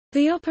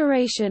The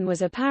operation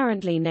was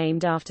apparently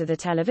named after the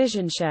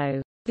television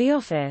show, The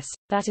Office,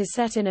 that is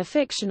set in a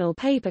fictional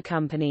paper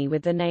company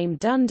with the name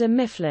Dunder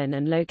Mifflin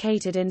and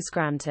located in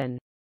Scranton.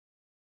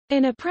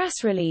 In a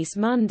press release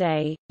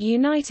Monday,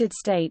 United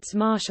States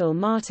Marshal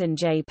Martin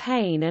J.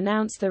 Payne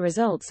announced the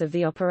results of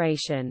the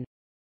operation.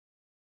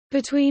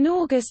 Between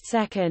August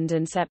 2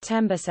 and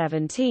September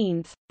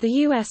 17, the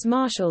U.S.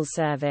 Marshals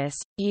Service,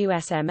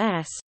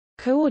 USMS,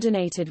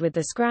 coordinated with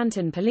the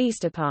Scranton Police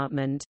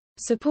Department,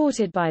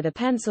 supported by the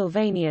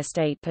Pennsylvania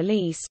State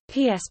Police,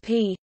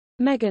 PSP,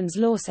 Megan's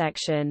Law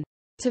Section,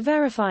 to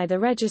verify the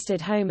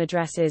registered home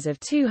addresses of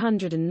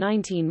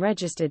 219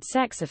 registered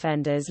sex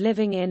offenders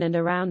living in and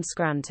around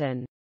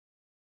Scranton.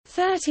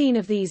 13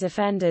 of these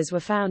offenders were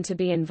found to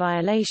be in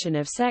violation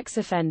of sex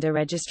offender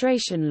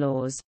registration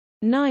laws.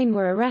 9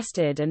 were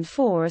arrested and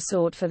 4 are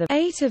sought for the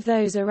 8 of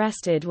those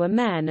arrested were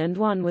men and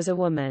 1 was a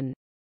woman.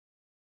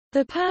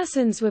 The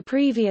persons were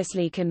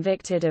previously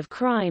convicted of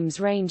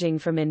crimes ranging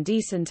from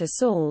indecent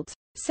assault,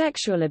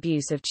 sexual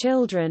abuse of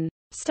children,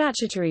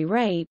 statutory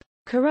rape,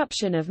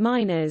 corruption of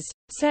minors,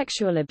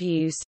 sexual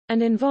abuse,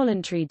 and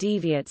involuntary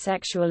deviant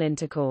sexual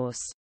intercourse.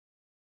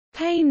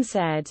 Payne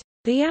said,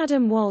 "The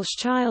Adam Walsh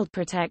Child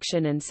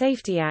Protection and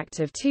Safety Act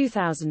of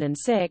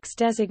 2006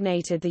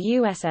 designated the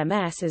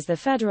USMS as the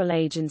federal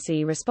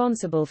agency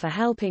responsible for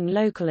helping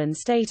local and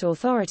state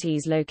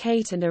authorities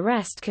locate and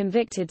arrest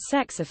convicted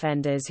sex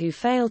offenders who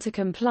fail to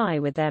comply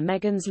with their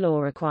Megan's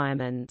Law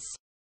requirements.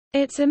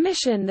 It's a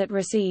mission that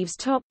receives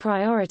top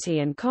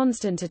priority and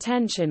constant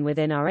attention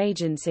within our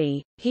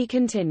agency," he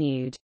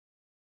continued.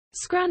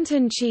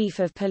 Scranton Chief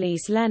of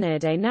Police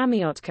Leonard A.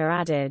 Namiotka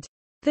added,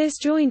 "This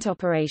joint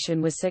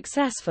operation was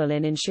successful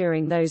in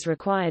ensuring those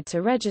required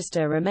to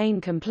register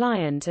remain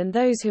compliant and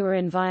those who are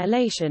in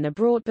violation are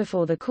brought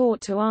before the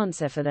court to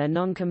answer for their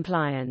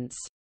non-compliance.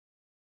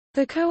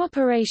 The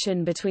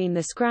cooperation between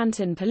the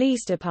Scranton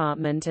Police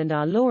Department and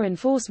our law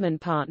enforcement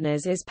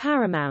partners is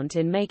paramount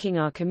in making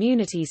our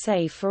community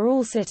safe for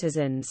all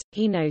citizens,"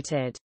 he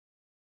noted.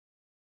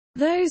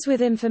 Those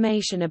with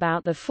information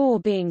about the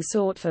 4 being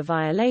sought for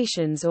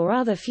violations or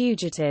other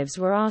fugitives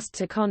were asked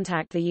to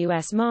contact the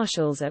U.S.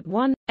 Marshals at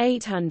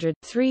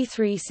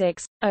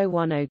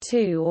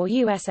 1-800-336-0102 or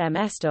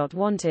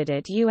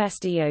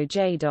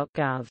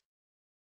usms.wanted@usdoj.gov.